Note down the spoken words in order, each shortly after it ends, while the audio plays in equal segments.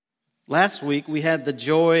Last week we had the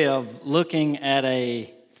joy of looking at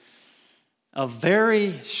a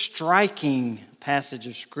very striking passage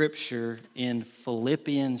of Scripture in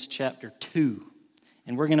Philippians chapter 2.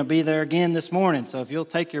 And we're going to be there again this morning. So if you'll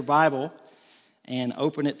take your Bible and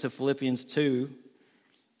open it to Philippians 2,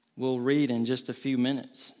 we'll read in just a few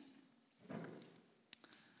minutes.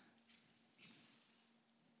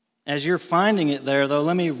 As you're finding it there, though,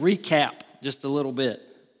 let me recap just a little bit.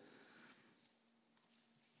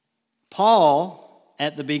 Paul,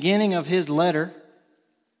 at the beginning of his letter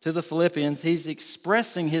to the Philippians, he's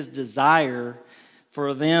expressing his desire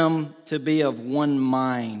for them to be of one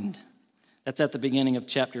mind. That's at the beginning of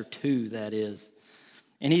chapter 2, that is.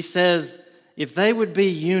 And he says, if they would be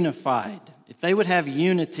unified, if they would have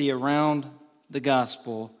unity around the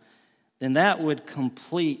gospel, then that would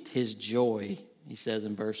complete his joy, he says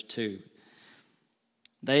in verse 2.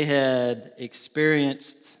 They had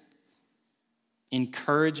experienced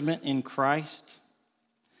encouragement in Christ,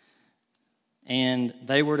 and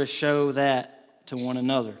they were to show that to one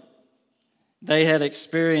another. They had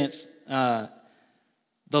experienced the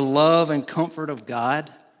love and comfort of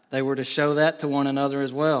God. They were to show that to one another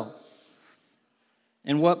as well.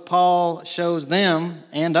 And what Paul shows them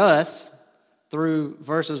and us through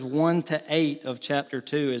verses 1 to 8 of chapter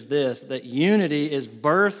 2 is this, that unity is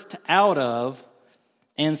birthed out of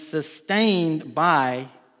and sustained by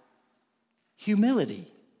humility.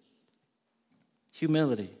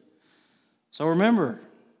 Humility. So remember,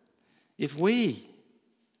 if we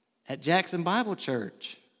at Jackson Bible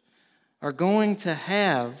Church are going to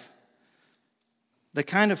have the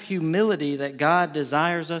kind of humility that God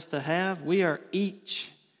desires us to have, we are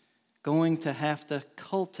each going to have to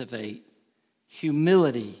cultivate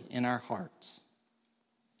humility in our hearts.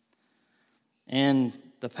 And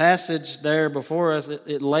the passage there before us,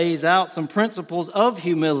 it lays out some principles of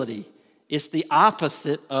humility. It's the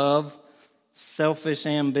opposite of selfish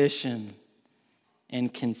ambition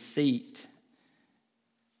and conceit.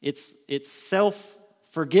 It's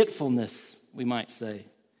self-forgetfulness, we might say.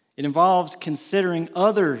 It involves considering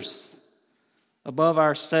others above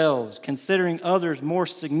ourselves, considering others more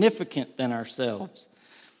significant than ourselves.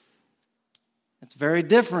 It's very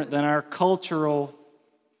different than our cultural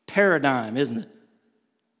paradigm, isn't it?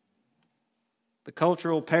 The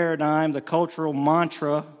cultural paradigm, the cultural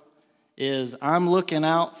mantra is, I'm looking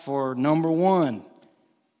out for number one.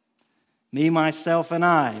 Me, myself, and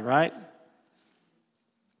I, right?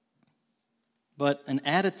 But an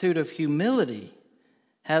attitude of humility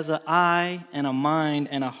has an eye and a mind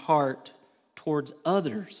and a heart towards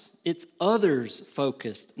others. It's others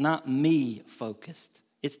focused, not me focused.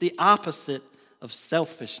 It's the opposite of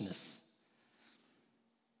selfishness.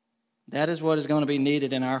 That is what is going to be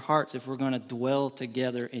needed in our hearts if we're going to dwell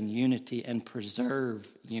together in unity and preserve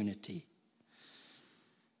unity.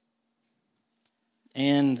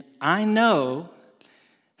 And I know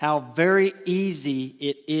how very easy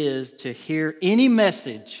it is to hear any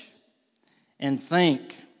message and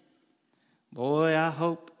think, boy, I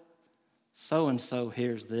hope so-and-so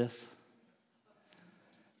hears this.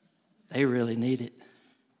 They really need it,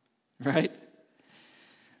 right?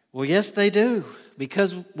 Well, yes, they do,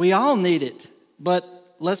 because we all need it.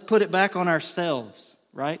 But let's put it back on ourselves,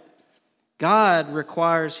 right? God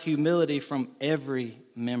requires humility from every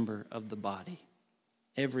member of the body.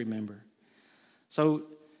 Every member. So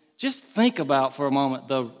just think about for a moment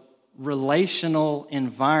the relational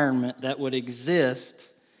environment that would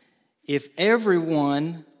exist if every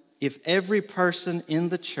person in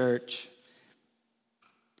the church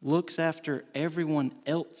looks after everyone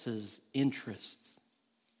else's interests.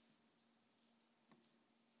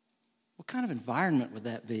 What kind of environment would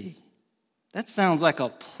that be? That sounds like a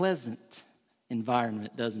pleasant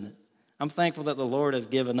environment, doesn't it? I'm thankful that the Lord has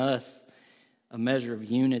given us a measure of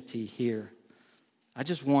unity here. I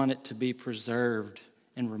just want it to be preserved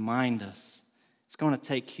and remind us it's going to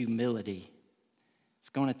take humility. It's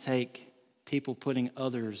going to take people putting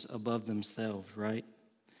others above themselves, right?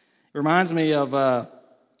 It reminds me of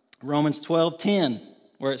Romans 12:10,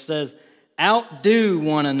 where it says, outdo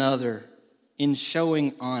one another in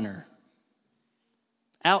showing honor.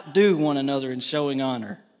 Outdo one another in showing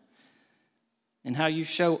honor. And how you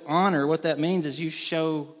show honor, what that means is you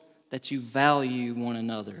show that you value one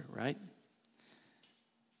another, right?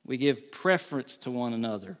 We give preference to one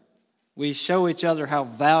another. We show each other how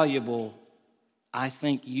valuable I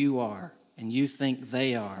think you are and you think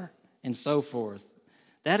they are, and so forth.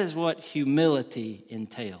 That is what humility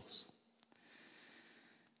entails.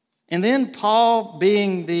 And then Paul,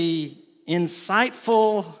 being the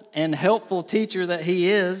insightful and helpful teacher that he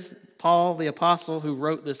is, Paul, the apostle who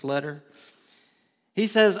wrote this letter, he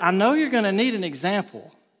says, I know you're going to need an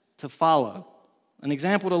example to follow, an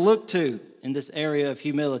example to look to in this area of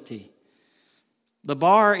humility. The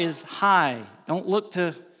bar is high. Don't look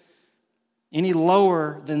to any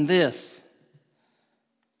lower than this.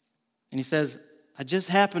 And he says, I just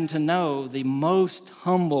happen to know the most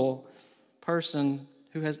humble person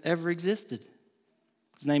who has ever existed.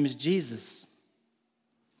 His name is Jesus.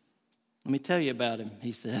 Let me tell you about him,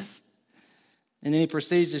 he says. And then he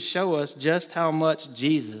proceeds to show us just how much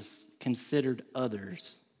Jesus considered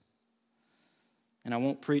others. And I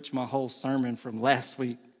won't preach my whole sermon from last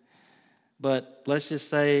week, but let's just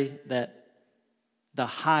say that the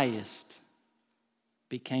highest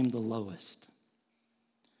became the lowest.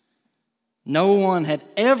 No one had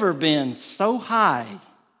ever been so high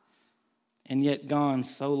and yet gone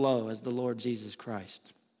so low as the Lord Jesus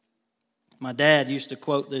Christ. My dad used to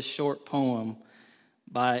quote this short poem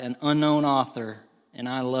by an unknown author, and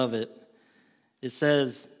I love it. It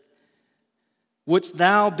says, "Wouldst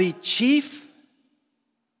thou be chief?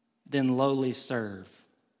 Then lowly serve.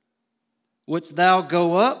 Wouldst thou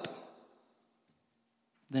go up?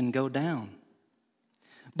 Then go down.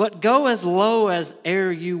 But go as low as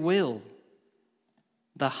e'er you will.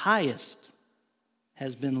 The highest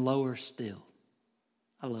has been lower still."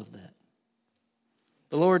 I love that.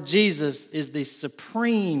 The Lord Jesus is the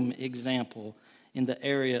supreme example in the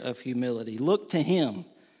area of humility. Look to him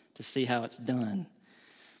to see how it's done.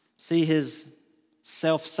 See his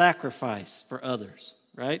self-sacrifice for others,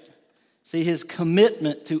 right? See his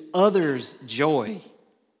commitment to others' joy.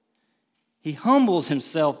 He humbles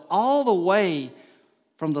himself all the way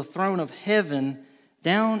from the throne of heaven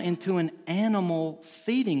down into an animal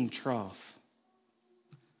feeding trough.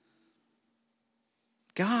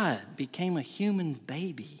 God became a human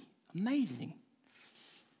baby. Amazing.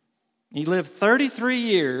 He lived 33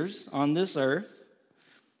 years on this earth,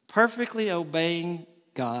 perfectly obeying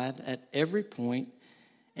God at every point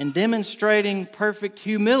and demonstrating perfect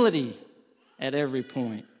humility at every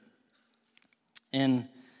point. And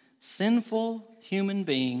sinful human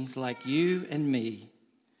beings like you and me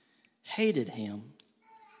hated him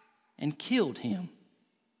and killed him.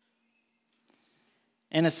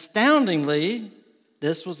 And astoundingly,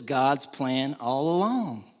 this was God's plan all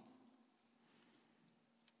along.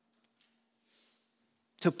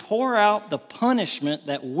 To pour out the punishment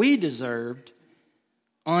that we deserved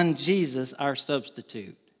on Jesus, our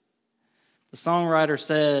substitute. The songwriter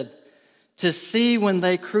said, "To see when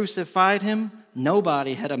they crucified him,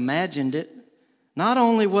 nobody had imagined it. Not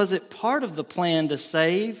only was it part of the plan to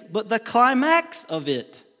save, but the climax of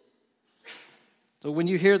it." So when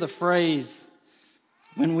we hear the phrase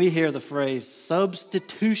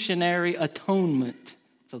substitutionary atonement,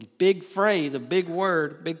 it's a big phrase, a big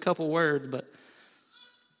word, big couple words, but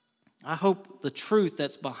I hope the truth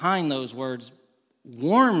that's behind those words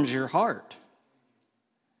warms your heart.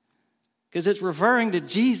 Because it's referring to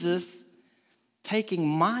Jesus taking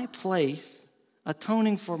my place,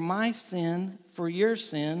 atoning for my sin, for your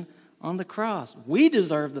sin on the cross. We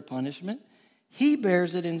deserve the punishment. He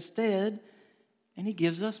bears it instead, and he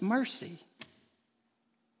gives us mercy.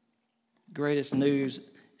 Greatest news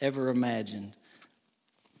ever imagined.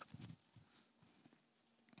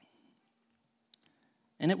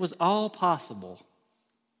 And it was all possible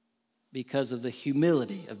because of the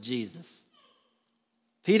humility of Jesus.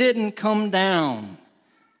 If he didn't come down,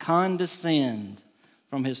 condescend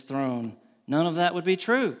from his throne, none of that would be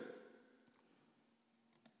true.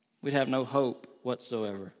 We'd have no hope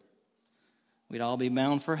whatsoever. We'd all be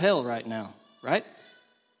bound for hell right now, right?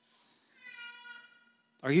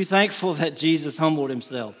 Are you thankful that Jesus humbled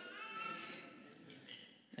himself?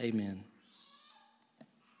 Amen.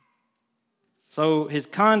 So his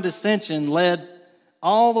condescension led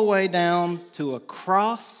all the way down to a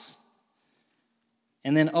cross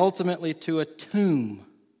and then ultimately to a tomb.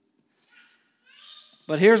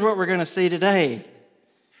 But here's what we're going to see today.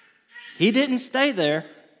 He didn't stay there.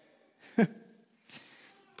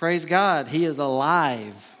 Praise God, he is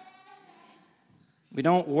alive. We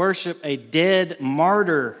don't worship a dead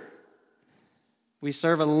martyr. We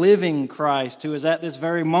serve a living Christ who is at this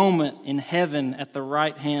very moment in heaven at the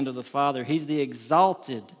right hand of the Father. He's the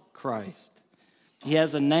exalted Christ. He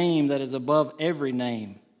has a name that is above every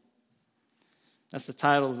name. That's the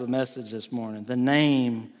title of the message this morning, the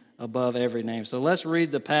name above every name. So let's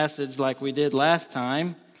read the passage like we did last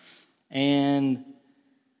time. And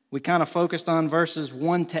we kind of focused on verses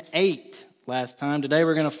 1 to 8 last time. Today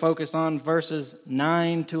we're going to focus on verses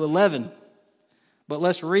 9 to 11. But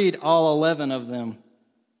let's read all 11 of them.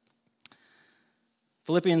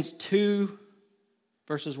 Philippians 2,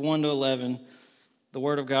 verses 1 to 11, the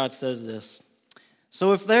Word of God says this.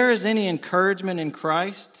 "So if there is any encouragement in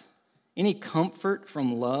Christ, any comfort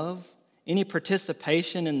from love, any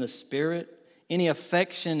participation in the Spirit, any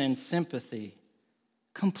affection and sympathy.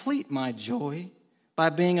 Complete my joy by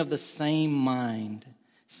being of the same mind,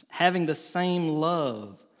 having the same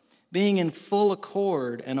love, being in full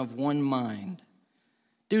accord and of one mind.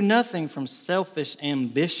 Do nothing from selfish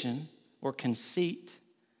ambition or conceit,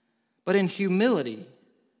 but in humility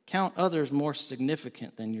count others more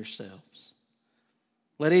significant than yourselves.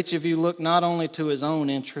 Let each of you look not only to his own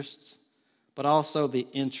interests, but also the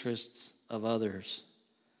interests of others.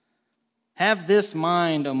 Have this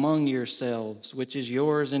mind among yourselves, which is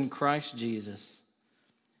yours in Christ Jesus,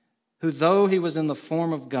 who, though he was in the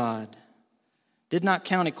form of God, did not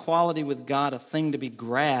count equality with God a thing to be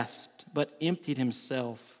grasped, but emptied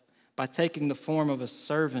himself by taking the form of a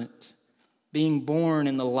servant, being born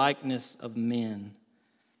in the likeness of men.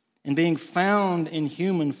 And being found in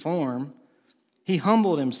human form, he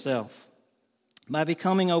humbled himself by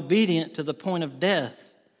becoming obedient to the point of death,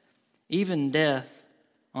 even death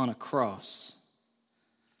on a cross.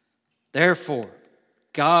 Therefore,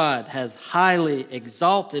 God has highly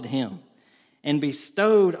exalted him and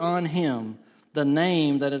bestowed on him the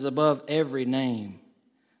name that is above every name,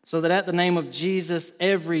 so that at the name of Jesus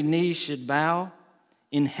every knee should bow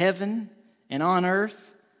in heaven and on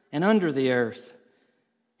earth and under the earth,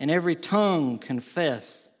 and every tongue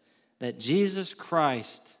confess that Jesus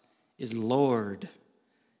Christ is Lord,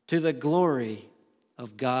 to the glory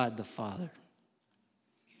of God the Father.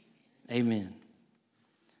 Amen.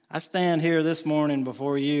 I stand here this morning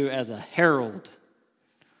before you as a herald.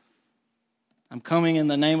 I'm coming in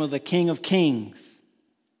the name of the King of Kings.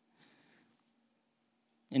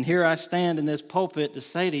 And here I stand in this pulpit to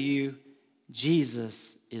say to you,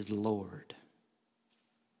 Jesus is Lord.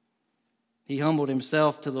 He humbled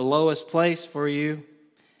himself to the lowest place for you,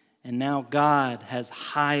 and now God has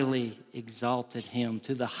highly exalted him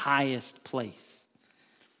to the highest place.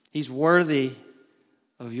 He's worthy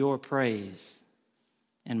of your praise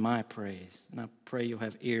and my praise. And I pray you'll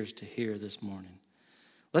have ears to hear this morning.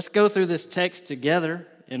 Let's go through this text together,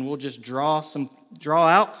 and we'll just draw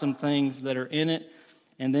out some things that are in it,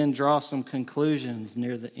 and then draw some conclusions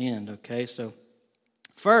near the end, okay? So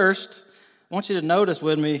first, I want you to notice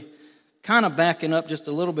with me, kind of backing up just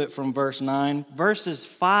a little bit from verse 9, verses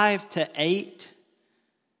 5 to 8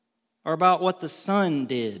 are about what the Son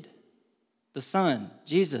did. The Son,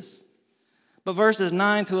 Jesus. But verses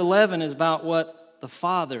 9 to 11 is about what the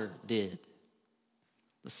Father did.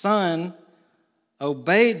 The Son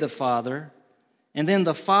obeyed the Father, and then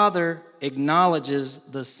the Father acknowledges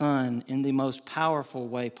the Son in the most powerful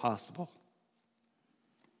way possible.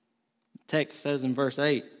 The text says in verse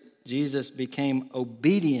 8, Jesus became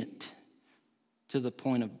obedient to the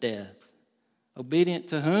point of death. Obedient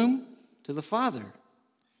to whom? To the Father.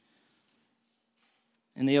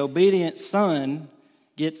 And the obedient Son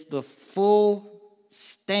gets the full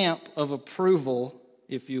stamp of approval,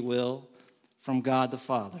 if you will, from God the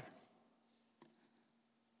Father.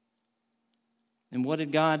 And what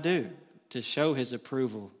did God do to show his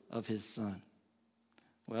approval of his Son?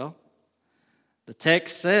 Well, the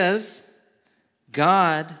text says,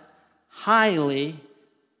 God highly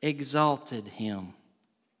exalted him.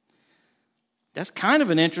 That's kind of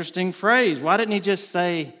an interesting phrase. Why didn't he just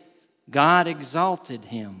say, God exalted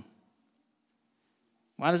him?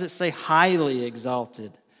 Why does it say highly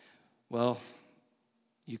exalted? Well,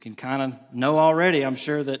 you can kind of know already, I'm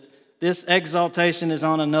sure, that this exaltation is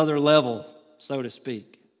on another level, so to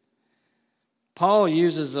speak. Paul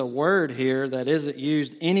uses a word here that isn't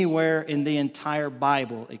used anywhere in the entire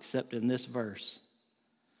Bible except in this verse.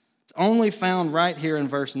 It's only found right here in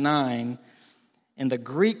verse 9. And the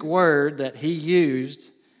Greek word that he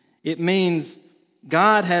used, it means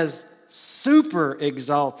God has super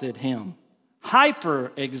exalted him,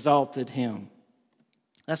 hyper exalted him.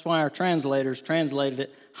 That's why our translators translated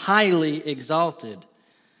it highly exalted.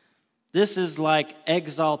 This is like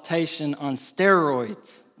exaltation on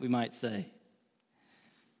steroids, we might say.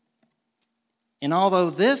 And although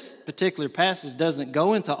this particular passage doesn't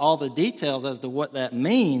go into all the details as to what that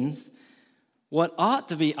means, what ought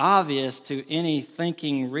to be obvious to any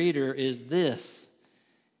thinking reader is this: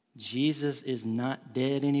 Jesus is not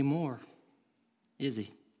dead anymore, is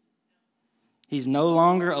he? He's no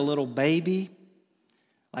longer a little baby,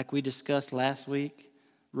 like we discussed last week,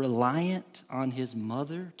 reliant on his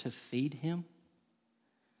mother to feed him.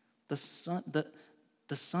 The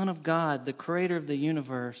Son of God, the creator of the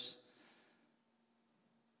universe,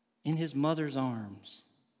 in his mother's arms,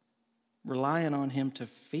 relying on him to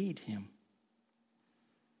feed him.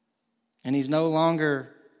 And he's no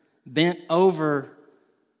longer bent over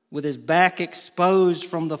with his back exposed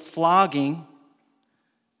from the flogging,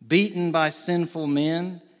 beaten by sinful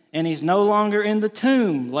men, and he's no longer in the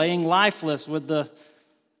tomb, laying lifeless with the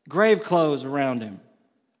grave clothes around him.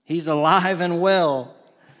 He's alive and well.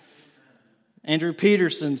 Andrew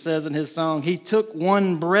Peterson says in his song, he took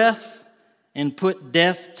one breath and put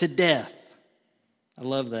death to death. I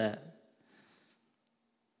love that.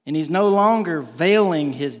 And he's no longer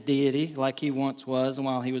veiling his deity like he once was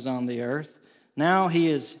while he was on the earth. Now he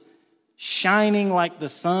is shining like the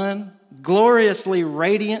sun, gloriously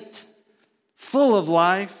radiant, full of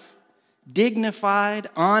life, dignified,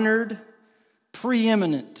 honored,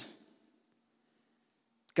 preeminent.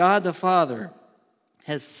 God the Father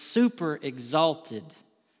has super exalted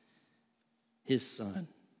his Son.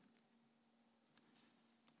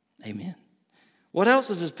 Amen. What else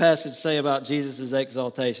does this passage say about Jesus'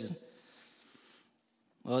 exaltation?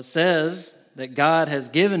 Well, it says that God has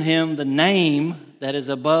given him the name that is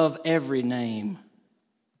above every name.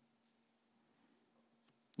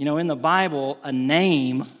 You know, in the Bible, a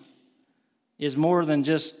name is more than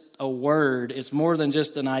just a word. It's more than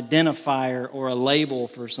just an identifier or a label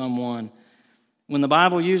for someone. When the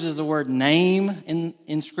Bible uses the word name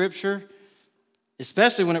in Scripture,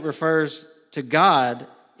 especially when it refers to God,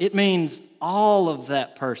 it means all of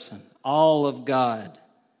that person, all of God,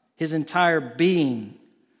 his entire being,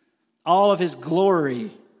 all of his glory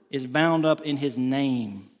is bound up in his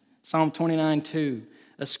name. Psalm 29:2.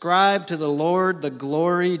 Ascribe to the Lord the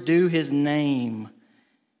glory due his name.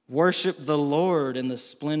 Worship the Lord in the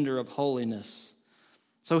splendor of holiness.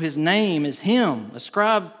 So his name is him.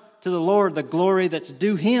 Ascribe to the Lord the glory that's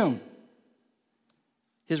due him.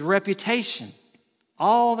 His reputation,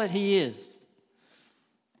 all that he is.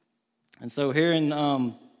 And so here in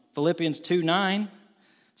Philippians 2:9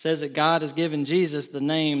 says that God has given Jesus the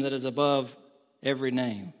name that is above every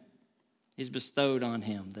name. He's bestowed on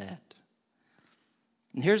him that.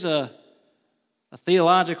 And here's a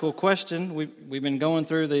theological question. We've been going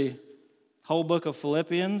through the whole book of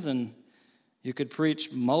Philippians, and you could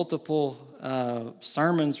preach multiple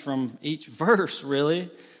sermons from each verse, really.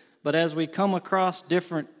 But as we come across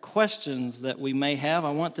different questions that we may have,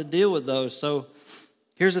 I want to deal with those. So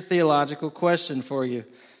here's a theological question for you.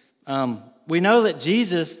 We know that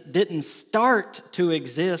Jesus didn't start to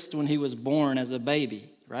exist when he was born as a baby,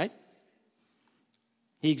 right?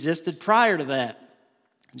 He existed prior to that.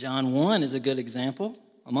 John 1 is a good example,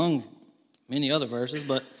 among many other verses.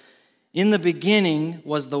 But in the beginning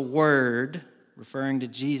was the Word, referring to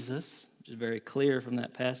Jesus, which is very clear from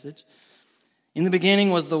that passage. In the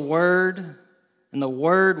beginning was the Word, and the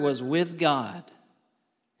Word was with God,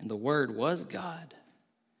 and the Word was God.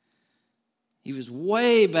 He was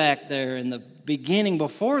way back there in the beginning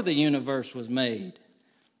before the universe was made.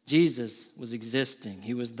 Jesus was existing.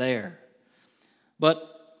 He was there. But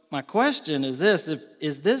my question is this: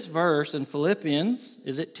 is this verse in Philippians,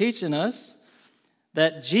 is it teaching us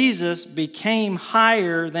that Jesus became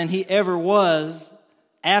higher than he ever was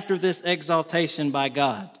after this exaltation by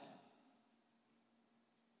God?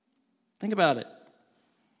 Think about it.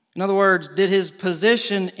 In other words, did his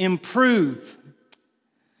position improve?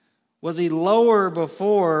 Was he lower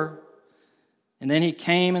before, and then he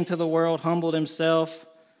came into the world, humbled himself,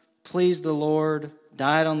 pleased the Lord,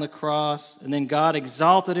 died on the cross, and then God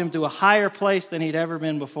exalted him to a higher place than he'd ever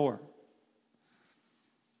been before?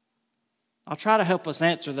 I'll try to help us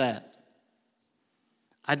answer that.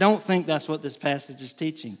 I don't think that's what this passage is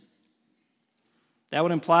teaching. That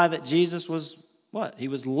would imply that Jesus was what? He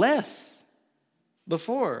was less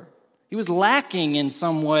before. He was lacking in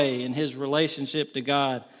some way in his relationship to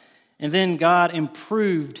God. And then God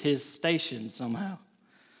improved his station somehow.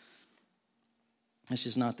 That's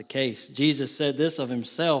just not the case. Jesus said this of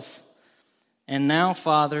himself: "And now,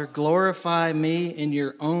 Father, glorify me in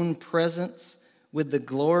your own presence with the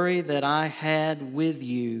glory that I had with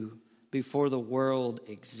you before the world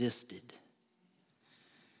existed."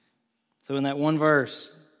 So in that one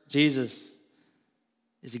verse, Jesus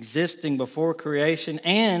is existing before creation,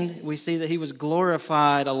 and we see that he was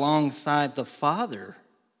glorified alongside the Father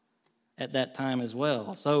at that time as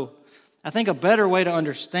well. So I think a better way to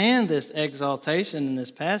understand this exaltation in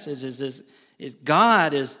this passage is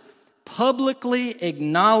God is publicly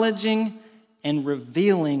acknowledging and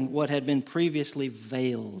revealing what had been previously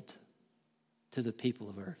veiled to the people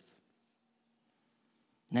of earth.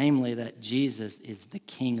 Namely, that Jesus is the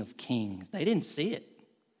King of Kings. They didn't see it.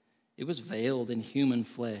 It was veiled in human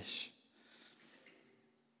flesh.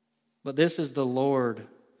 But this is the Lord,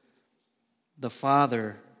 the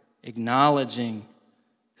Father, acknowledging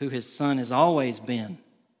who his Son has always been,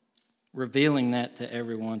 revealing that to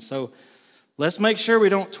everyone. So let's make sure we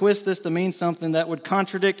don't twist this to mean something that would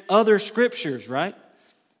contradict other scriptures, right?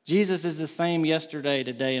 Jesus is the same yesterday,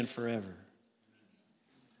 today, and forever.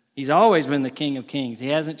 He's always been the King of Kings. He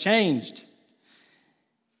hasn't changed.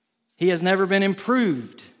 He has never been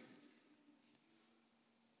improved.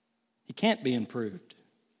 He can't be improved.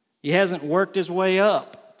 He hasn't worked his way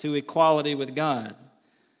up to equality with God.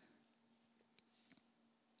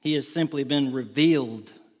 He has simply been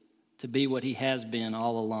revealed to be what he has been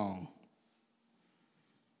all along.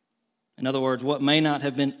 In other words, what may not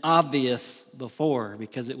have been obvious before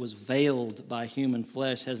because it was veiled by human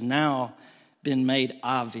flesh has now been made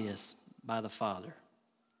obvious by the Father.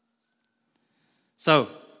 So,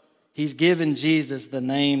 he's given Jesus the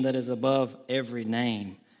name that is above every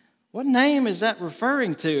name. What name is that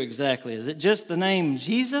referring to exactly? Is it just the name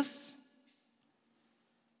Jesus?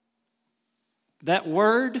 That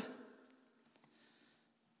word?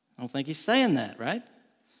 I don't think he's saying that, right?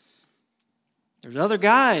 There's other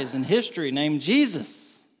guys in history named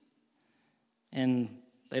Jesus, and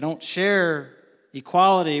they don't share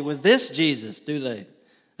equality with this Jesus, do they?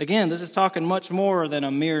 Again, this is talking much more than a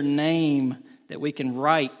mere name that we can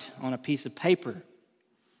write on a piece of paper.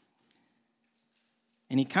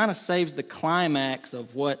 And he kind of saves the climax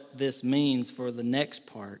of what this means for the next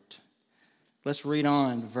part. Let's read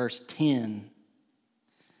on to verse 10. It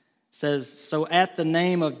says, so at the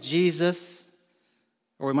name of Jesus,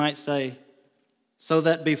 or we might say, so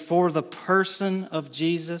that before the person of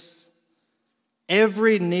Jesus,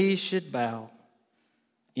 every knee should bow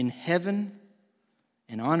in heaven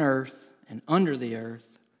and on earth and under the earth,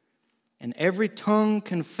 and every tongue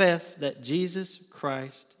confess that Jesus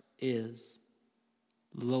Christ is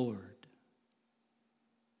Lord.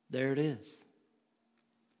 There it is.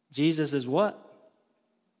 Jesus is what?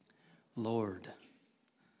 Lord.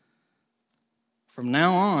 From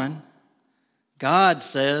now on, God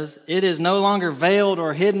says, it is no longer veiled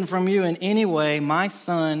or hidden from you in any way. My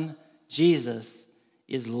Son, Jesus,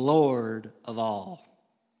 is Lord of all.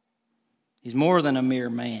 He's more than a mere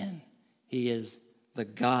man. He is the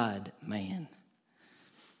God-man.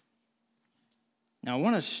 Now, I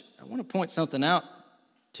want to point something out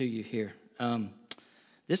to you here.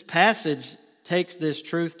 This passage takes this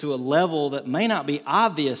truth to a level that may not be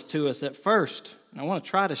obvious to us at first. And I want to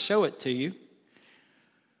try to show it to you.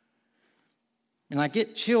 And I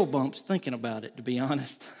get chill bumps thinking about it, to be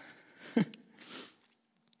honest. Let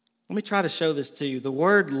me try to show this to you. The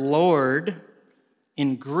word Lord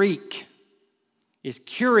in Greek is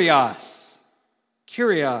kurios.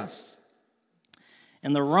 Kurios.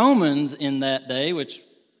 And the Romans in that day, which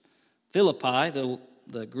Philippi,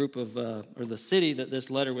 the group of, or the city that this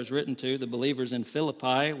letter was written to, the believers in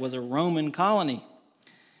Philippi, was a Roman colony.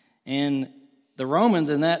 And the Romans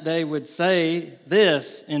in that day would say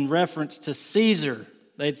this in reference to Caesar.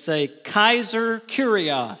 They'd say, Kaiser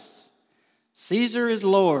Kurios. Caesar is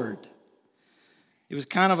Lord. It was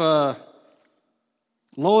kind of a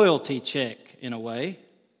loyalty check in a way.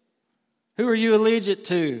 Who are you allegiant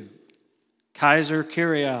to? Kaiser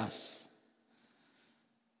Kurios.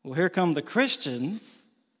 Well, here come the Christians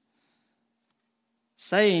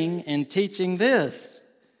saying and teaching this.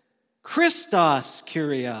 Christos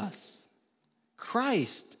Kurios.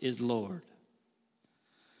 Christ is Lord.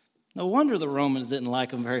 No wonder the Romans didn't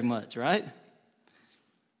like him very much, right?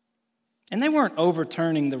 And they weren't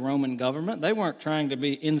overturning the Roman government. They weren't trying to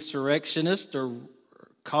be insurrectionists or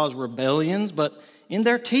cause rebellions, but in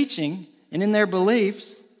their teaching and in their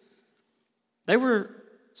beliefs, they were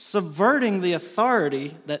subverting the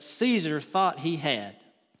authority that Caesar thought he had.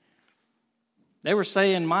 They were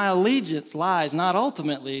saying, my allegiance lies not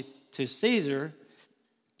ultimately to Caesar,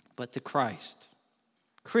 but to Christ.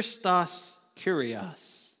 Christos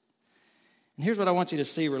Kurios. And here's what I want you to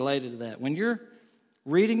see related to that. When you're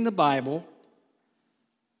reading the Bible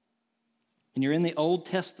and you're in the Old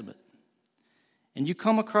Testament and you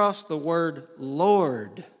come across the word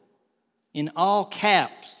Lord in all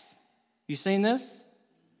caps, you seen this?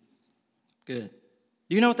 Good.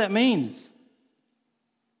 Do you know what that means?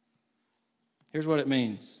 Here's what it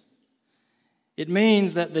means. It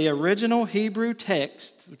means that the original Hebrew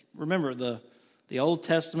text, remember the Old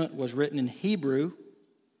Testament was written in Hebrew,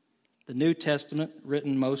 the New Testament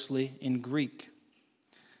written mostly in Greek.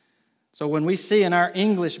 So when we see in our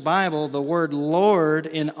English Bible the word Lord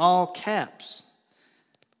in all caps,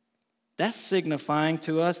 that's signifying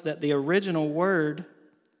to us that the original word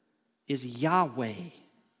is Yahweh.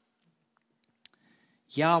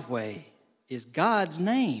 Yahweh is God's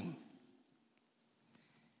name.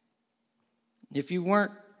 If you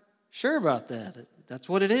weren't sure about that, that's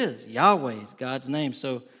what it is. Yahweh is God's name.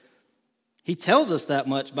 So he tells us that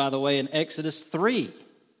much, by the way, in Exodus 3.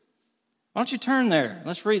 Why don't you turn there?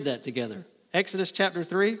 Let's read that together. Exodus chapter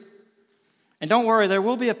 3. And don't worry, there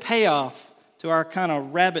will be a payoff to our kind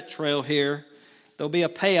of rabbit trail here. There'll be a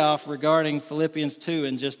payoff regarding Philippians 2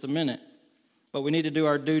 in just a minute. But we need to do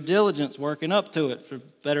our due diligence working up to it to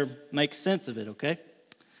better make sense of it, okay?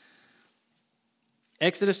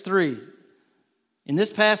 Exodus 3. In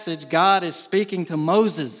this passage, God is speaking to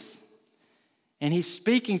Moses, and he's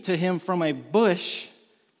speaking to him from a bush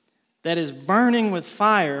that is burning with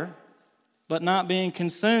fire, but not being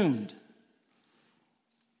consumed.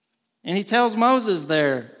 And he tells Moses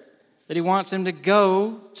there that he wants him to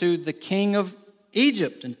go to the king of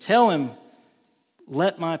Egypt and tell him,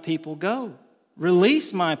 let my people go.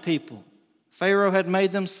 Release my people. Pharaoh had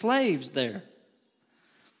made them slaves there.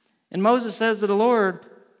 And Moses says to the Lord,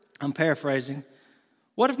 I'm paraphrasing,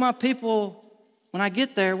 what if my people, when I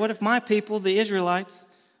get there, what if my people, the Israelites,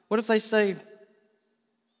 what if they say,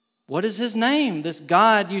 what is his name? This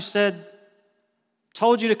God you said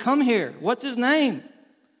told you to come here. What's his name?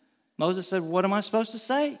 Moses said, what am I supposed to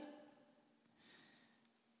say?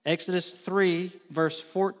 Exodus 3, verse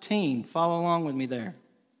 14. Follow along with me there.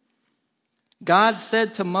 God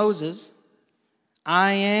said to Moses,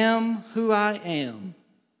 I am who I am.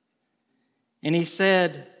 And he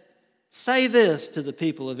said, say this to the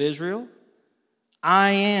people of Israel,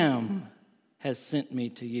 I am has sent me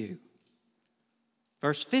to you.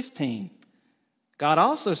 Verse 15, God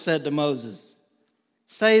also said to Moses,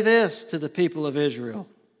 say this to the people of Israel,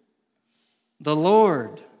 the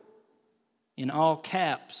Lord, in all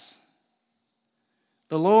caps,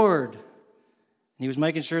 the Lord. He was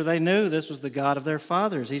making sure they knew this was the God of their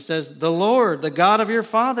fathers. He says, the Lord, the God of your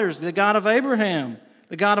fathers, the God of Abraham,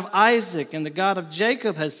 the God of Isaac, and the God of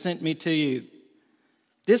Jacob has sent me to you.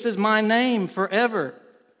 This is my name forever,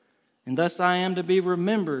 and thus I am to be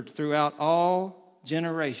remembered throughout all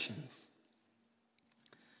generations.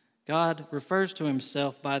 God refers to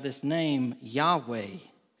himself by this name, Yahweh.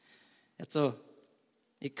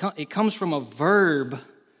 It comes from a verb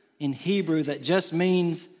in Hebrew that just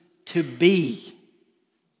means to be.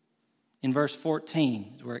 In verse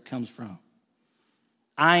 14 is where it comes from.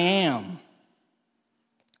 I am.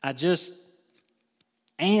 I just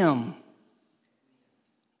am.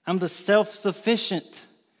 I'm the self-sufficient,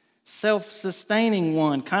 self-sustaining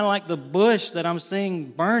one. Kind of like the bush that I'm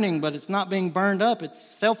seeing burning, but it's not being burned up. It's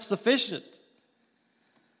self-sufficient.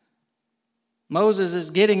 Moses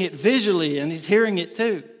is getting it visually, and he's hearing it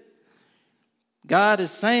too. God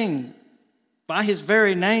is saying, by his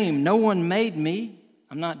very name, no one made me.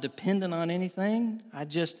 I'm not dependent on anything. I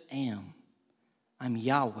just am. I'm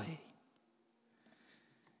Yahweh.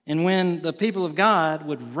 And when the people of God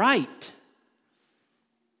would write,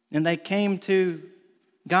 and they came to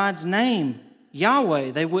God's name,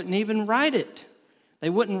 Yahweh, they wouldn't even write it. They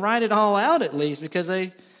wouldn't write it all out, at least, because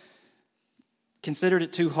they considered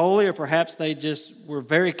it too holy, or perhaps they just were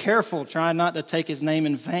very careful, trying not to take his name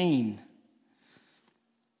in vain.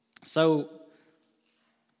 So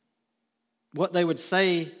what they would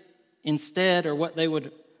say instead, or what they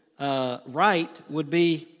would write, would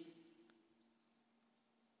be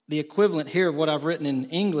the equivalent here of what I've written in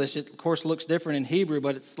English. It, of course, looks different in Hebrew,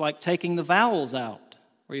 but it's like taking the vowels out,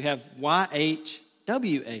 where you have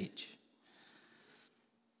YHWH.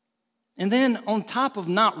 And then on top of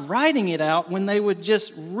not writing it out, when they would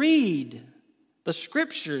just read the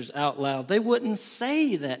scriptures out loud, they wouldn't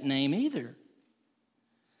say that name either.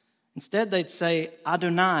 Instead, they'd say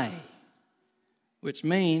Adonai, which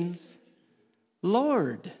means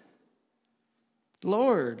Lord,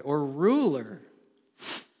 Lord, or ruler.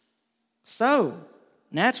 So,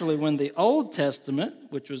 naturally, when the Old Testament,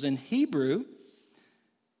 which was in Hebrew,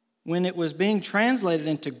 when it was being translated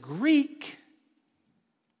into Greek,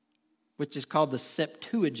 which is called the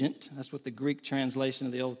Septuagint, that's what the Greek translation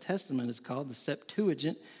of the Old Testament is called, the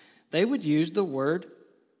Septuagint, they would use the word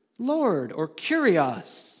Lord or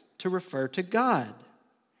Kyrios to refer to God.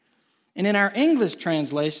 And in our English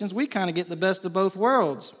translations, we kind of get the best of both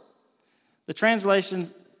worlds. The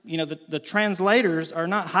translations, the translators are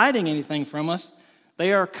not hiding anything from us.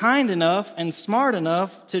 They are kind enough and smart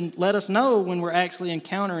enough to let us know when we're actually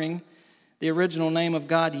encountering the original name of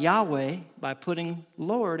God, Yahweh, by putting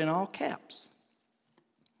Lord in all caps.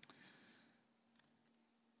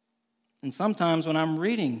 And sometimes when I'm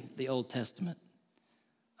reading the Old Testament,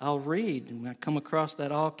 I'll read, and when I come across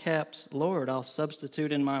that all caps Lord, I'll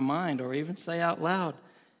substitute in my mind or even say out loud,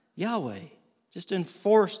 Yahweh, just to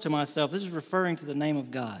enforce to myself, this is referring to the name of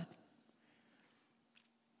God.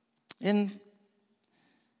 And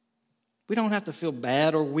we don't have to feel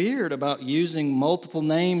bad or weird about using multiple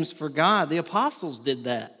names for God. The apostles did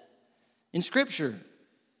that in Scripture.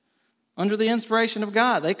 Under the inspiration of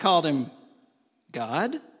God, they called him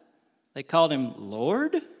God. They called him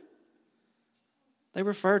Lord. They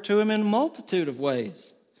refer to him in a multitude of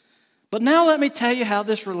ways. But now let me tell you how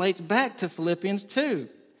this relates back to Philippians 2.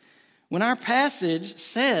 When our passage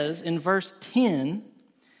says in verse 10,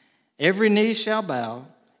 every knee shall bow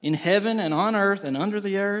in heaven and on earth and under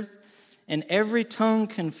the earth, and every tongue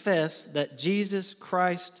confess that Jesus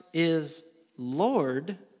Christ is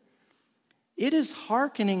Lord, it is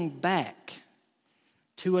hearkening back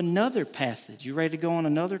to another passage. You ready to go on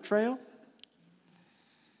another trail?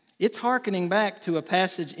 It's hearkening back to a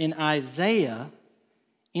passage in Isaiah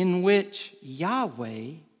in which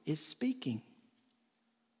Yahweh is speaking.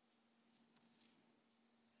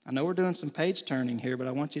 I know we're doing some page turning here, but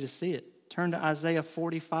I want you to see it. Turn to Isaiah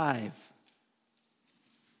 45.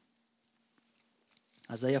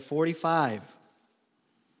 Isaiah 45.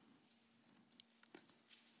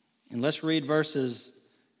 And let's read verses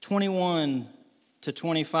 21 to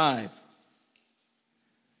 25.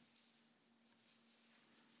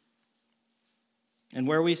 And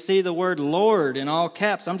where we see the word Lord in all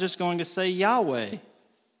caps, I'm just going to say Yahweh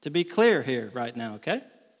to be clear here right now, okay?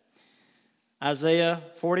 Isaiah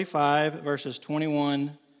 45, verses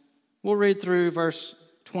 21. We'll read through verse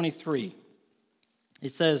 23.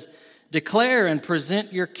 It says, declare and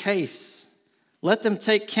present your case. Let them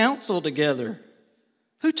take counsel together.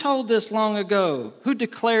 Who told this long ago? Who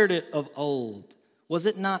declared it of old? Was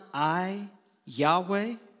it not I,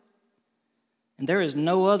 Yahweh? And there is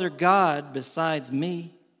no other God besides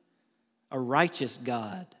me, a righteous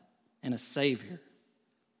God and a Savior.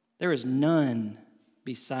 There is none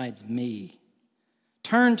besides me.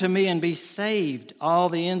 Turn to me and be saved, all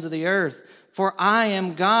the ends of the earth, for I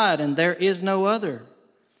am God and there is no other.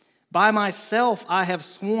 By myself I have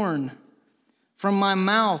sworn. From my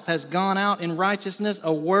mouth has gone out in righteousness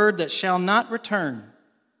a word that shall not return.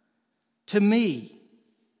 To me,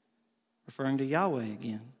 referring to Yahweh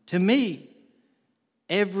again, to me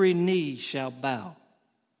every knee shall bow,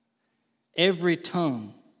 every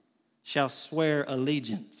tongue shall swear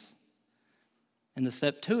allegiance. And the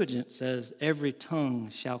Septuagint says, every tongue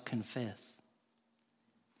shall confess.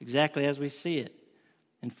 Exactly as we see it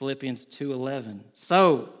in Philippians 2:11.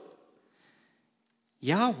 So,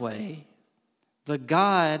 Yahweh, the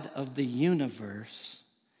God of the universe,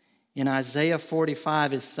 in Isaiah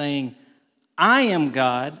 45 is saying, I am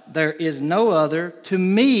God, there is no other. To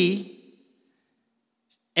me,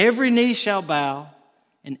 every knee shall bow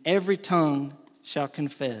and every tongue shall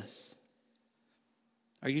confess.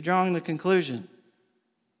 Are you drawing the conclusion?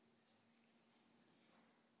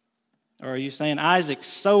 Or are you saying, Isaac,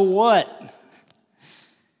 so what?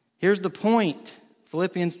 Here's the point.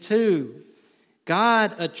 Philippians 2.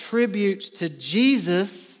 God attributes to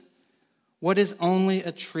Jesus what is only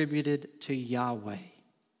attributed to Yahweh.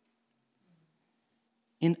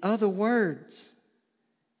 In other words,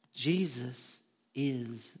 Jesus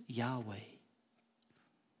is Yahweh.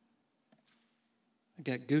 I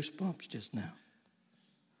got goosebumps just now.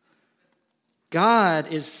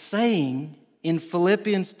 God is saying in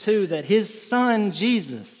Philippians 2 that his son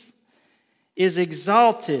Jesus is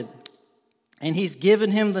exalted and he's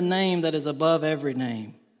given him the name that is above every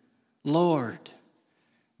name. Lord,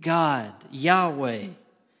 God, Yahweh.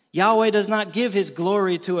 Yahweh does not give his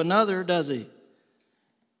glory to another, does he?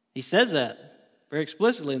 He says that very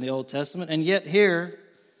explicitly in the Old Testament, and yet here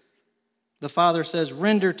the Father says,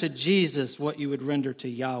 render to Jesus what you would render to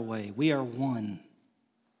Yahweh. We are one.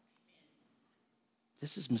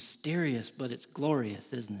 This is mysterious, but it's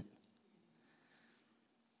glorious, isn't it?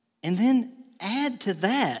 And then add to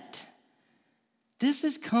that, this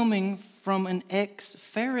is coming from an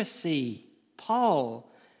ex-Pharisee,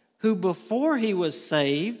 Paul, who before he was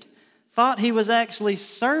saved thought he was actually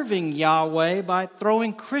serving Yahweh by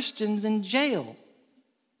throwing Christians in jail.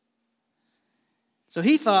 So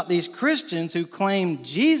he thought these Christians who claimed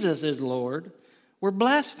Jesus is Lord were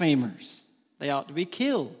blasphemers. They ought to be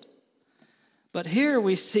killed. But here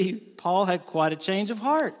we see Paul had quite a change of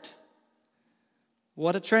heart.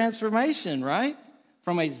 What a transformation, right?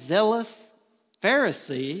 From a zealous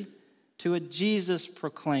Pharisee to a Jesus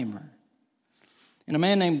proclaimer. And a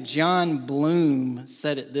man named John Bloom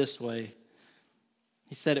said it this way.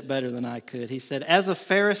 He said it better than I could. He said, as a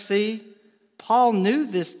Pharisee, Paul knew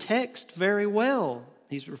this text very well.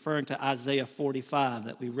 He's referring to Isaiah 45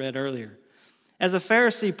 that we read earlier. As a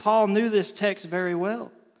Pharisee, Paul knew this text very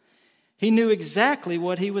well. He knew exactly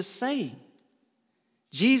what he was saying.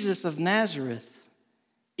 Jesus of Nazareth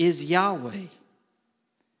is Yahweh.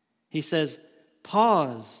 He says,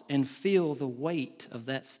 pause and feel the weight of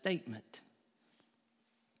that statement.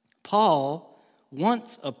 Paul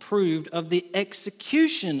once approved of the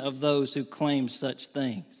execution of those who claim such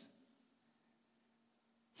things.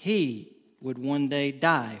 He would one day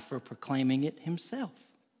die for proclaiming it himself.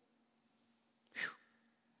 Whew.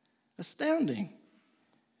 Astounding.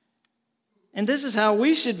 And this is how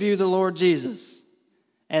we should view the Lord Jesus,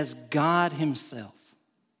 as God himself.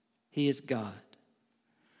 He is God.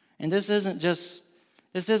 And this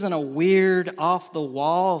isn't a weird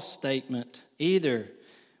off-the-wall statement either.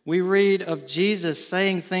 We read of Jesus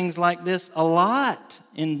saying things like this a lot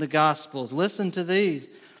in the Gospels. Listen to these.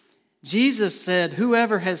 Jesus said,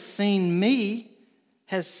 "Whoever has seen me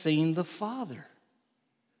has seen the Father."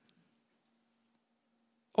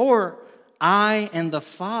 Or, "I and the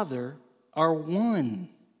Father are one."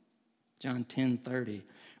 John 10:30.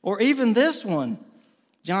 Or even this one,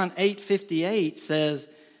 John 8:58 says,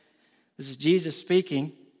 this is Jesus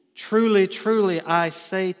speaking, "Truly, truly, I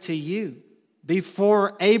say to you,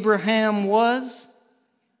 before Abraham was,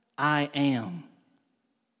 I am."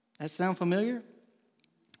 That sound familiar?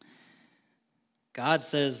 God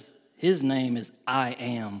says his name is I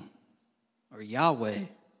am, or Yahweh.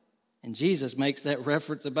 And Jesus makes that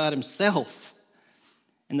reference about himself.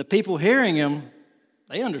 And the people hearing him,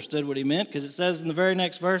 they understood what he meant, because it says in the very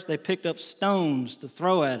next verse, they picked up stones to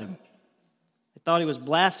throw at him. They thought he was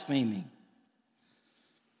blaspheming.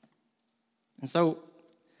 And so,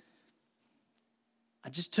 I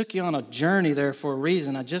just took you on a journey there for a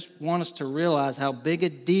reason. I just want us to realize how big a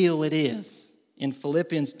deal it is in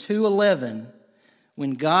Philippians 2:11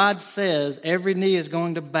 when God says every knee is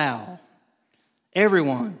going to bow.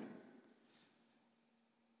 Everyone.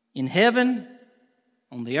 In heaven,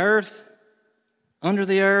 on the earth, under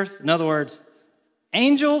the earth. In other words,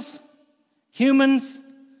 angels, humans,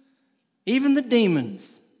 even the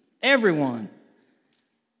demons, everyone.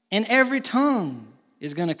 And every tongue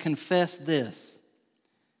is going to confess this: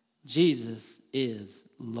 Jesus is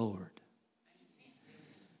Lord.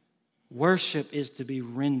 Worship is to be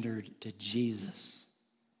rendered to Jesus.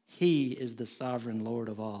 He is the sovereign Lord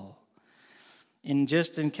of all. And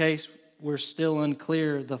just in case we're still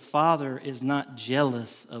unclear, the Father is not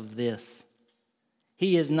jealous of this.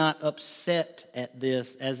 He is not upset at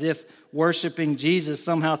this, as if worshiping Jesus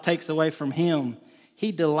somehow takes away from him.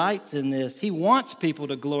 He delights in this. He wants people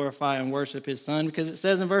to glorify and worship his Son, because it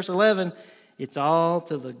says in verse 11, it's all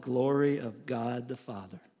to the glory of God the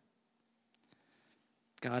Father.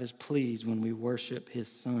 God is pleased when we worship his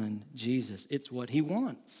Son, Jesus. It's what he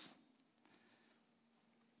wants.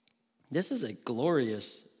 This is a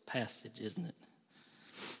glorious passage, isn't it?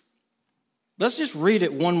 Let's just read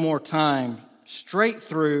it one more time, straight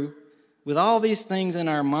through, with all these things in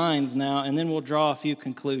our minds now, and then we'll draw a few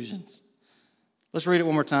conclusions. Let's read it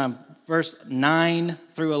one more time. Verse 9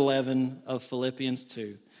 through 11 of Philippians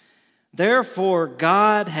 2. Therefore,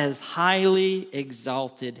 God has highly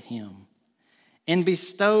exalted him and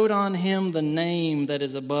bestowed on him the name that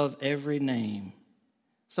is above every name,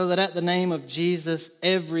 so that at the name of Jesus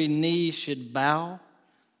every knee should bow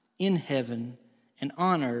in heaven and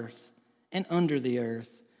on earth and under the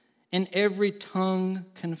earth, and every tongue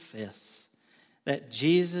confess that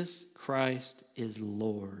Jesus Christ is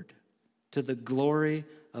Lord, to the glory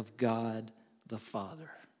of God the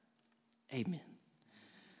Father. Amen.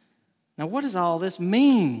 Now, what does all this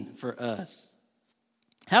mean for us?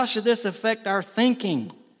 How should this affect our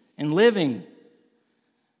thinking and living?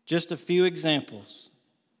 Just a few examples.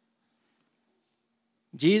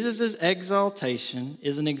 Jesus' exaltation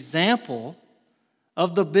is an example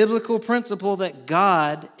of the biblical principle that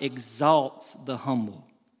God exalts the humble.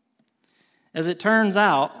 As it turns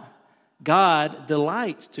out, God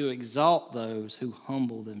delights to exalt those who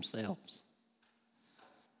humble themselves.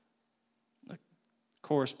 The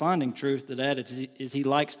corresponding truth to that is he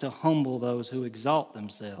likes to humble those who exalt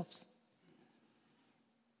themselves.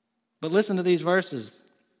 But listen to these verses.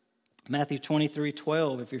 Matthew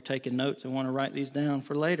 23:12, if you're taking notes and want to write these down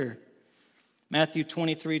for later. Matthew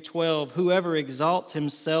 23:12, whoever exalts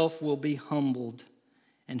himself will be humbled,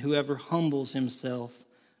 and whoever humbles himself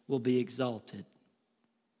will be exalted.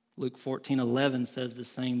 Luke 14:11 says the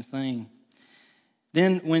same thing.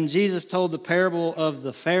 Then when Jesus told the parable of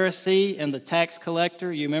the Pharisee and the tax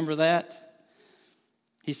collector, you remember that?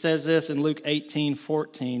 He says this in Luke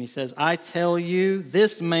 18:14. He says, I tell you,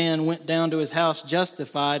 this man went down to his house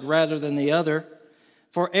justified rather than the other.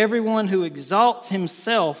 For everyone who exalts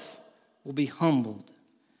himself will be humbled,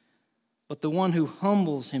 but the one who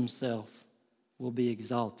humbles himself will be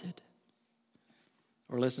exalted.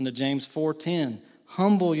 Or listen to James 4:10.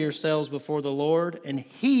 Humble yourselves before the Lord, and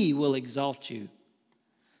he will exalt you.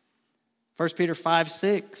 1 Peter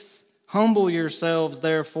 5:6. Humble yourselves,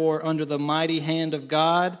 therefore, under the mighty hand of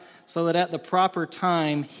God, so that at the proper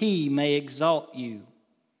time he may exalt you.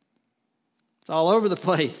 It's all over the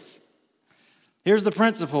place. Here's the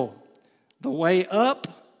principle. The way up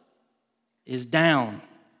is down.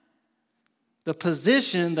 The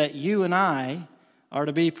position that you and I are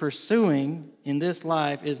to be pursuing in this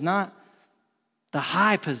life is not the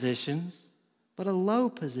high positions, but a low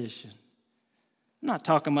position. I'm not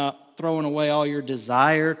talking about throwing away all your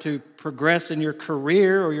desire to progress in your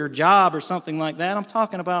career or your job or something like that. I'm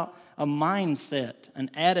talking about a mindset, an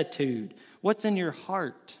attitude. What's in your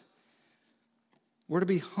heart? We're to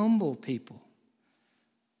be humble people,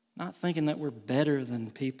 not thinking that we're better than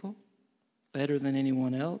people, better than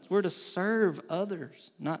anyone else. We're to serve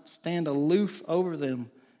others, not stand aloof over them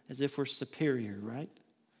as if we're superior, right?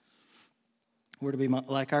 We're to be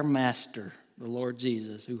like our master, the Lord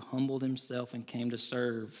Jesus, who humbled himself and came to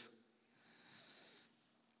serve.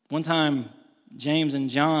 One time, James and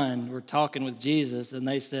John were talking with Jesus, and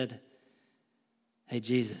they said, "Hey,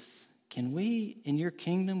 Jesus, can we, in your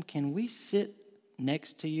kingdom, can we sit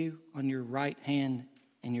next to you on your right hand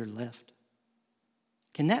and your left?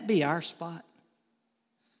 Can that be our spot?"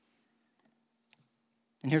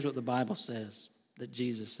 And here's what the Bible says that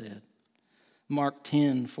Jesus said. Mark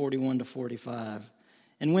 10, 41 to 45.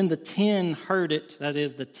 And when the 10 heard it, that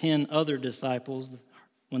is the 10 other disciples,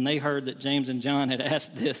 when they heard that James and John had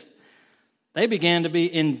asked this, they began to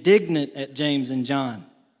be indignant at James and John.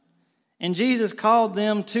 And Jesus called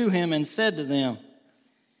them to him and said to them,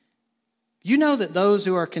 "You know that those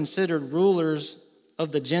who are considered rulers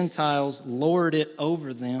of the Gentiles lord it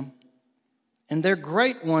over them, and their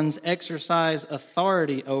great ones exercise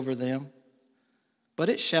authority over them. But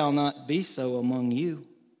it shall not be so among you.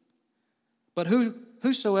 But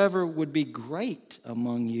whosoever would be great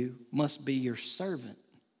among you must be your servant.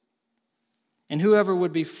 And whoever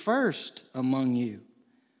would be first among you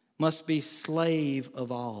must be slave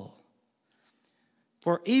of all.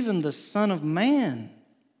 For even the Son of Man,"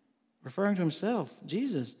 referring to himself,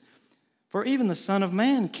 Jesus, "for even the Son of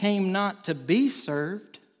Man came not to be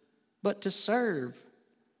served, but to serve,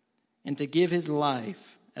 and to give his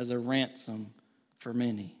life as a ransom for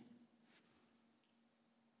many."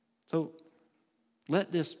 So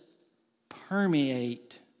let this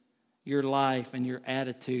permeate your life and your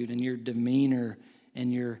attitude and your demeanor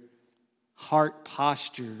and your heart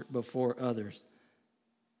posture before others.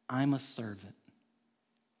 I'm a servant.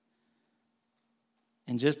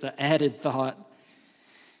 And just an added thought,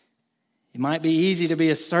 it might be easy to be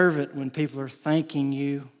a servant when people are thanking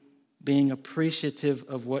you, being appreciative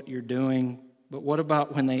of what you're doing, but what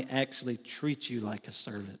about when they actually treat you like a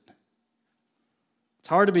servant? It's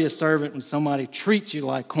hard to be a servant when somebody treats you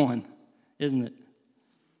like one, isn't it?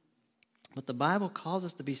 But the Bible calls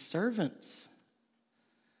us to be servants.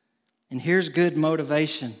 And here's good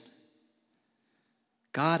motivation.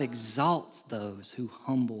 God exalts those who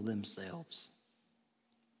humble themselves.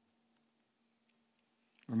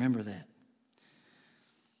 Remember that.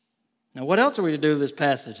 Now, what else are we to do with this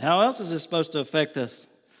passage? How else is this supposed to affect us?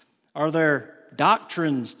 Are there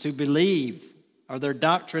doctrines to believe? Are there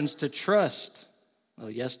doctrines to trust? Well,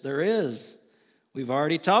 yes, there is. We've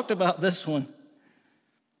already talked about this one.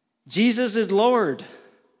 Jesus is Lord.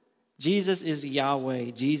 Jesus is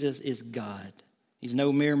Yahweh. Jesus is God. He's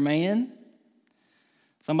no mere man.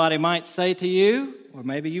 Somebody might say to you, or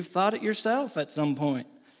maybe you've thought it yourself at some point,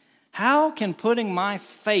 how can putting my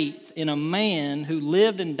faith in a man who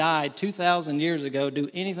lived and died 2,000 years ago do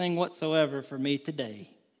anything whatsoever for me today?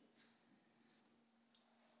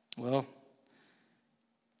 Well,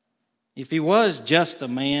 if he was just a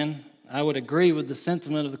man, I would agree with the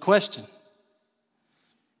sentiment of the question.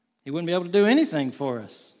 He wouldn't be able to do anything for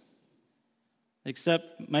us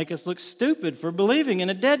except make us look stupid for believing in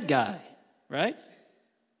a dead guy, right?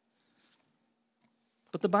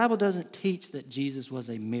 But the Bible doesn't teach that Jesus was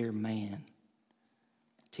a mere man.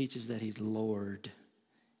 It teaches that he's Lord.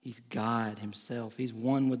 He's God himself. He's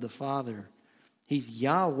one with the Father. He's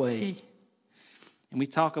Yahweh. And we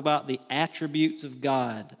talk about the attributes of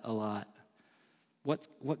God a lot.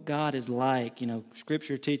 What God is like. You know,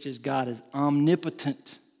 Scripture teaches God is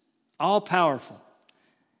omnipotent, all-powerful.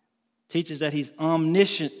 Teaches that he's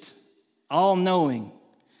omniscient, all-knowing.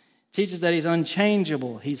 Teaches that he's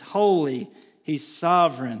unchangeable, he's holy, he's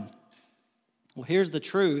sovereign. Well, here's the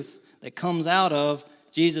truth that comes out of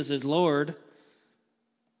Jesus is Lord.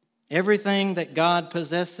 Everything that God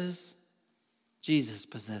possesses, Jesus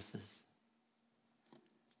possesses.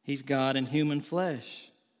 He's God in human flesh.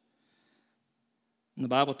 And the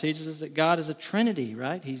Bible teaches us that God is a Trinity,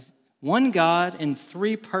 right? He's one God in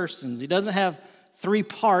three persons. He doesn't have three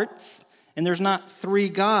parts, and there's not three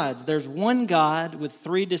gods. There's one God with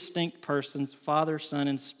three distinct persons, Father, Son,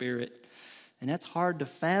 and Spirit. And that's hard to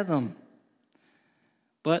fathom.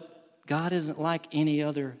 But God isn't like any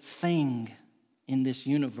other thing in this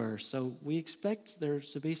universe. So we expect there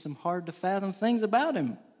to be some hard to fathom things about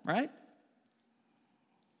him, right?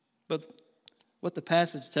 But what the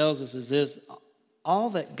passage tells us is this: all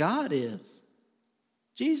that God is,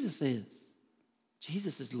 Jesus is.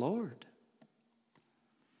 Jesus is Lord.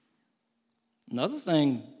 Another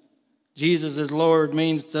thing Jesus is Lord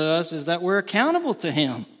means to us is that we're accountable to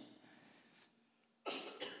him.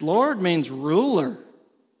 Lord means ruler.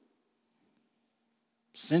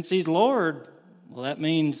 Since he's Lord, well, that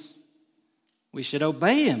means we should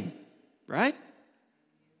obey him, right?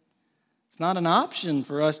 It's not an option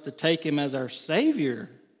for us to take him as our Savior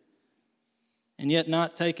and yet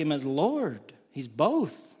not take him as Lord. He's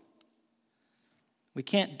both. We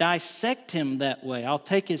can't dissect him that way. I'll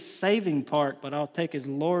take his saving part, but I'll take his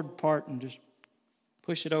Lord part and just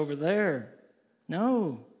push it over there.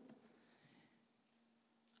 No.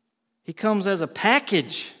 He comes as a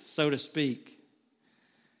package, so to speak.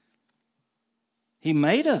 He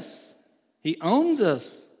made us. He owns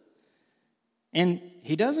us. And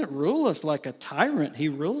he doesn't rule us like a tyrant. He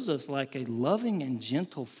rules us like a loving and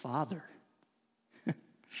gentle father.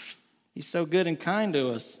 He's so good and kind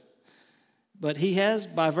to us. But he has,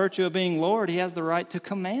 by virtue of being Lord, he has the right to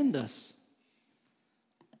command us.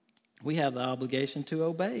 We have the obligation to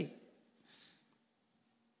obey.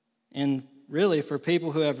 And really, for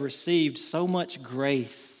people who have received so much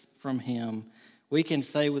grace from him, we can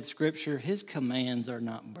say with Scripture, his commands are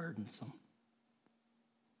not burdensome.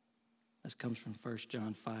 This comes from 1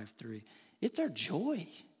 John 5:3. It's our joy,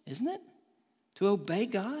 isn't it? To obey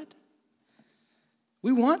God.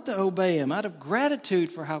 We want to obey him out of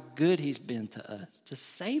gratitude for how good he's been to us, to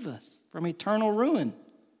save us from eternal ruin.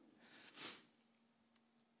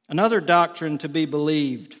 Another doctrine to be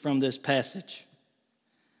believed from this passage: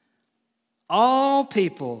 all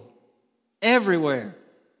people everywhere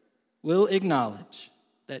will acknowledge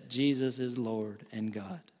that Jesus is Lord and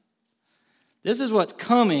God. This is what's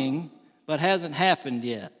coming, but hasn't happened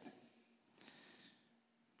yet.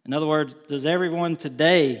 In other words, does everyone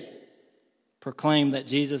today proclaim that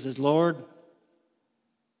Jesus is Lord?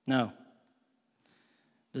 No.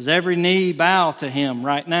 Does every knee bow to him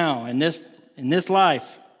right now in this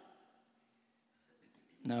life?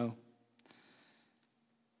 No.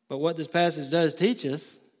 But what this passage does teach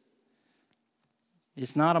us,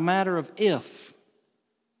 it's not a matter of if,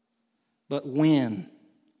 but when.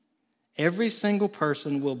 Every single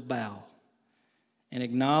person will bow and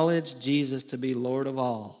acknowledge Jesus to be Lord of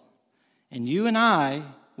all. And you and I,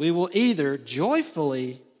 we will either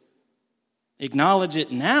joyfully acknowledge it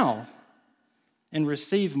now and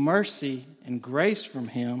receive mercy and grace from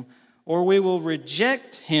him, or we will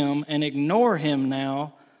reject him and ignore him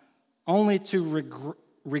now, only to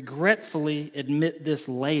regretfully admit this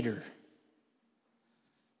later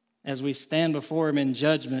as we stand before him in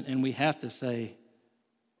judgment and we have to say,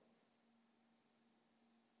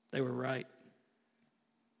 they were right.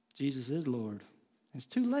 Jesus is Lord. It's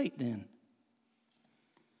too late then.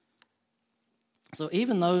 So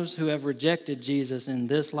even those who have rejected Jesus in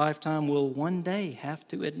this lifetime will one day have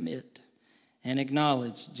to admit and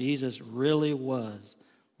acknowledge Jesus really was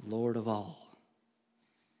Lord of all.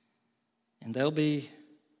 And they'll be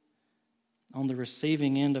on the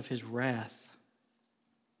receiving end of his wrath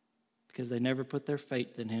because they never put their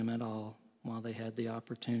faith in him at all while they had the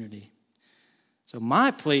opportunity. So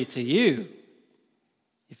my plea to you,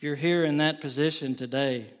 if you're here in that position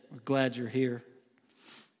today, we're glad you're here.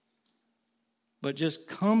 But just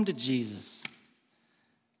come to Jesus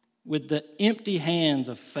with the empty hands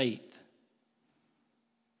of faith.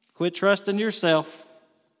 Quit trusting yourself.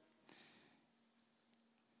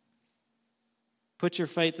 Put your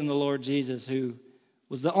faith in the Lord Jesus, who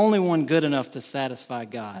was the only one good enough to satisfy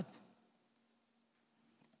God.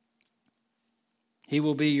 He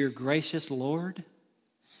will be your gracious Lord.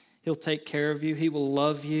 He'll take care of you. He will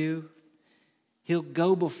love you. He'll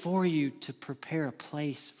go before you to prepare a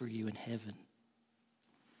place for you in heaven.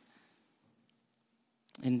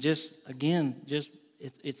 And just, again,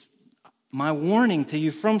 it's my warning to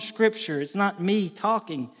you from Scripture. It's not me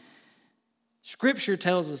talking. Scripture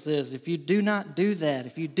tells us this: if you do not do that,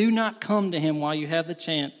 if you do not come to him while you have the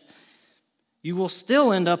chance, you will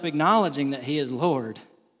still end up acknowledging that he is Lord.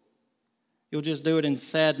 You'll just do it in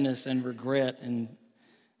sadness and regret, and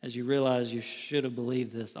as you realize you should have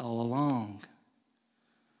believed this all along.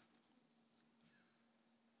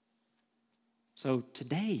 So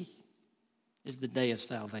today is the day of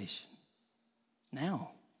salvation.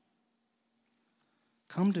 Now.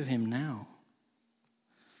 Come to him now.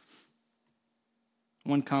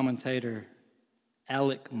 One commentator,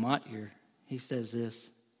 Alec Motyer, he says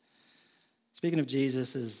this: speaking of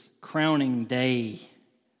Jesus' crowning day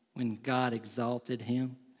when God exalted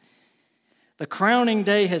him. The crowning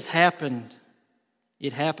day has happened.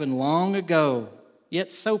 It happened long ago,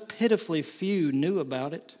 yet so pitifully few knew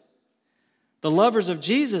about it. The lovers of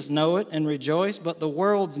Jesus know it and rejoice, but the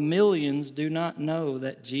world's millions do not know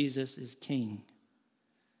that Jesus is King.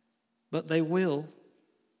 But they will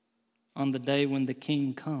on the day when the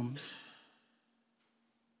King comes.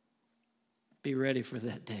 Be ready for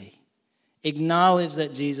that day. Acknowledge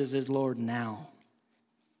that Jesus is Lord now,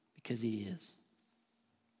 because he is.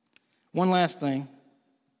 One last thing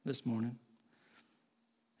this morning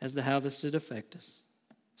as to how this should affect us.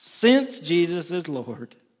 Since Jesus is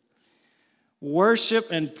Lord,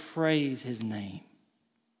 worship and praise his name.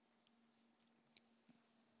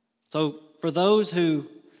 So for those who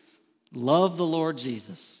love the Lord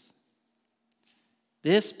Jesus,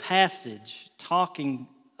 this passage talking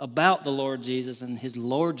about the Lord Jesus and his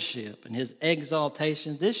lordship and his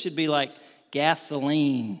exaltation, this should be like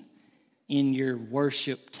gasoline in your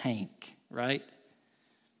worship tank, right?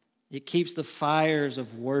 It keeps the fires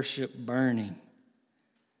of worship burning.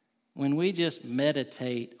 When we just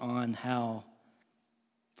meditate on how,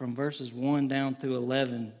 from verses 1 down through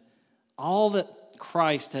 11, all that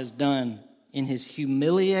Christ has done in his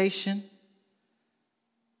humiliation,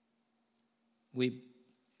 we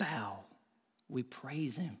bow, we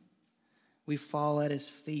praise him, we fall at his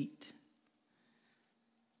feet.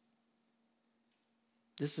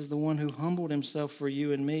 This is the one who humbled himself for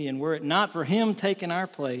you and me. And were it not for him taking our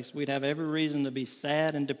place, we'd have every reason to be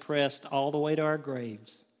sad and depressed all the way to our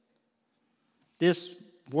graves. This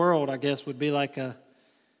world, I guess, would be like a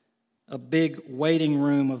big waiting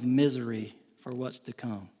room of misery for what's to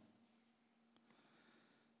come.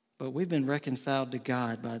 But we've been reconciled to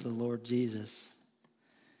God by the Lord Jesus.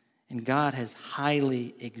 And God has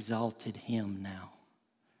highly exalted him now.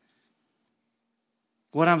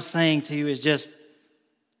 What I'm saying to you is just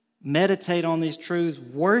meditate on these truths.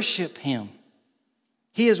 Worship him.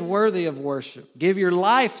 He is worthy of worship. Give your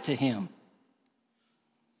life to him.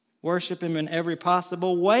 Worship him in every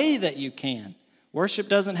possible way that you can. Worship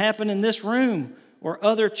doesn't happen in this room or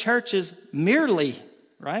other churches merely,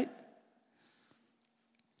 right?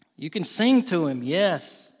 You can sing to him,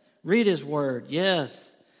 yes. Read his word,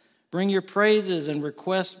 yes. Bring your praises and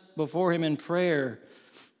requests before him in prayer.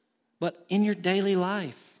 But in your daily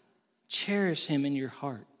life, cherish him in your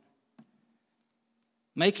heart.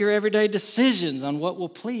 Make your everyday decisions on what will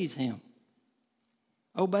please him.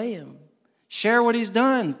 Obey him. Share what he's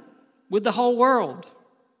done with the whole world.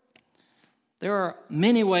 There are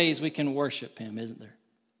many ways we can worship him, isn't there?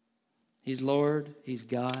 He's Lord. He's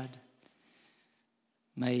God.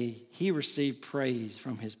 May he receive praise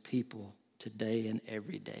from his people today and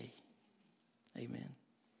every day. Amen.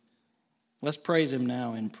 Let's praise him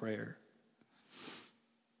now in prayer.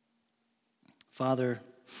 Father,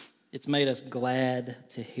 it's made us glad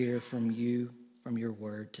to hear from you, from your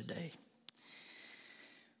word today.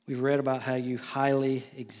 We've read about how you highly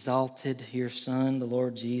exalted your Son, the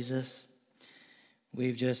Lord Jesus.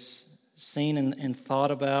 We've just seen and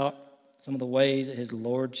thought about some of the ways that his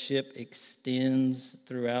lordship extends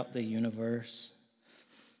throughout the universe.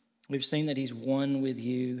 We've seen that he's one with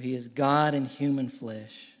you. He is God in human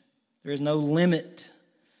flesh. There is no limit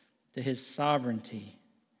to his sovereignty.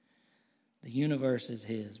 The universe is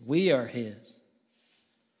his. We are his.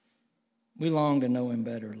 We long to know him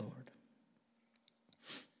better, Lord.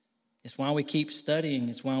 It's why we keep studying.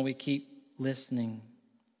 It's why we keep listening.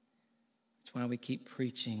 It's why we keep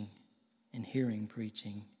preaching and hearing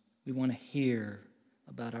preaching. We want to hear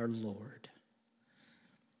about our Lord.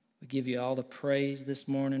 We give you all the praise this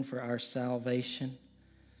morning for our salvation.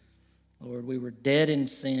 Lord, we were dead in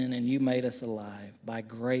sin and you made us alive. By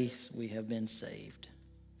grace we have been saved.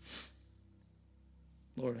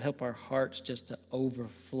 Lord, help our hearts just to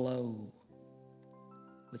overflow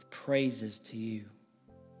with praises to you.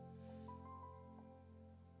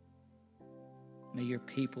 May your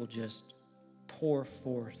people just pour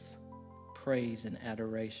forth praise and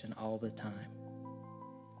adoration all the time.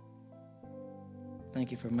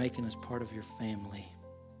 Thank you for making us part of your family.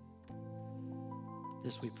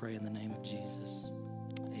 This we pray in the name of Jesus.